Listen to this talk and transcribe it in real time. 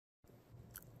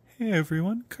Hey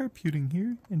everyone, Carputing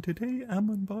here, and today I'm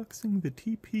unboxing the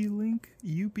TP-Link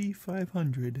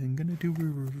UB500 and gonna do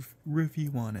a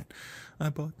review on it. I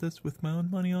bought this with my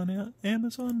own money on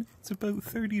Amazon. It's about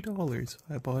 $30.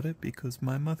 I bought it because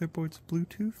my motherboard's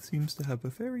Bluetooth seems to have a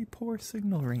very poor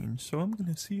signal range, so I'm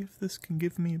gonna see if this can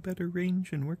give me a better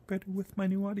range and work better with my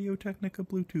new Audio-Technica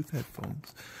Bluetooth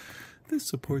headphones. This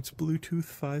supports Bluetooth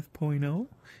 5.0.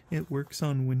 It works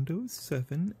on Windows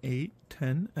 7, 8,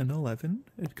 10, and 11.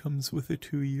 It comes with a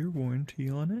 2-year warranty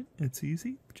on it. It's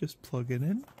easy. Just plug it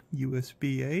in.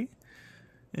 USB-A.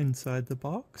 Inside the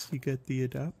box, you get the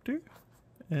adapter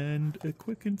and a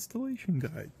quick installation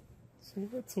guide. So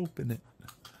let's open it.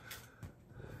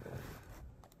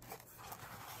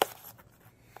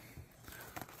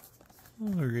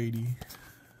 Alrighty.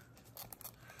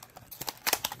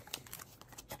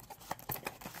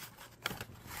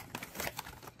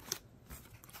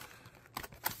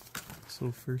 So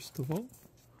first of all,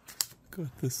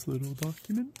 got this little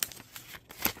document.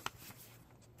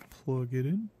 Plug it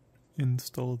in,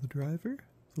 install the driver.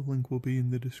 The link will be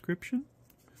in the description.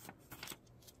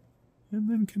 And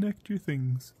then connect your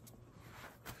things.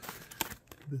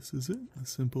 This is it, a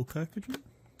simple packaging.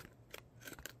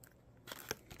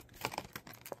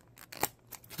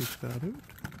 Take that out.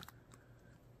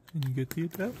 And you get the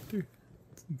adapter.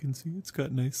 As you can see, it's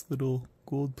got nice little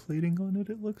gold plating on it,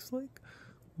 it looks like.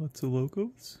 Lots of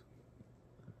logos.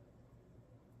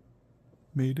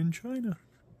 Made in China.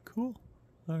 Cool.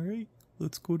 Alright,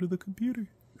 let's go to the computer.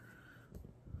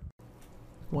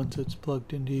 Once it's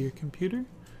plugged into your computer,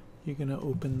 you're going to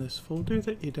open this folder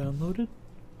that you downloaded.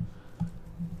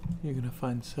 You're going to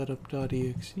find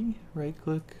setup.exe, right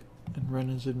click, and run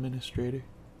as administrator.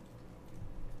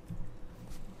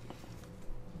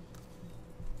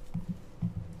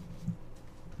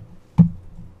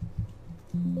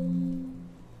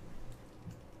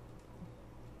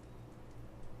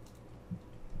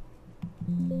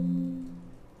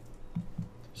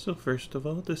 So first of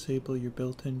all, disable your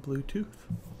built-in Bluetooth.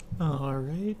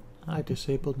 Alright, I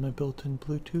disabled my built-in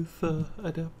Bluetooth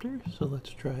adapter, so let's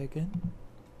try again.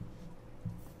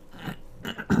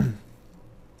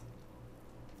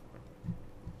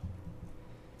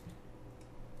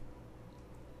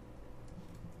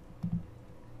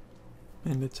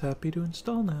 And it's happy to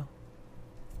install now.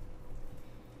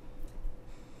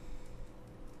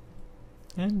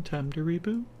 And time to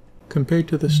reboot. Compared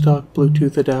to the stock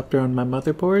Bluetooth adapter on my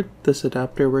motherboard, this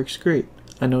adapter works great.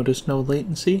 I notice no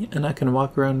latency, and I can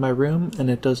walk around my room and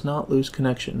it does not lose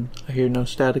connection. I hear no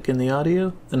static in the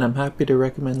audio, and I'm happy to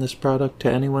recommend this product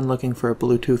to anyone looking for a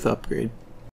Bluetooth upgrade.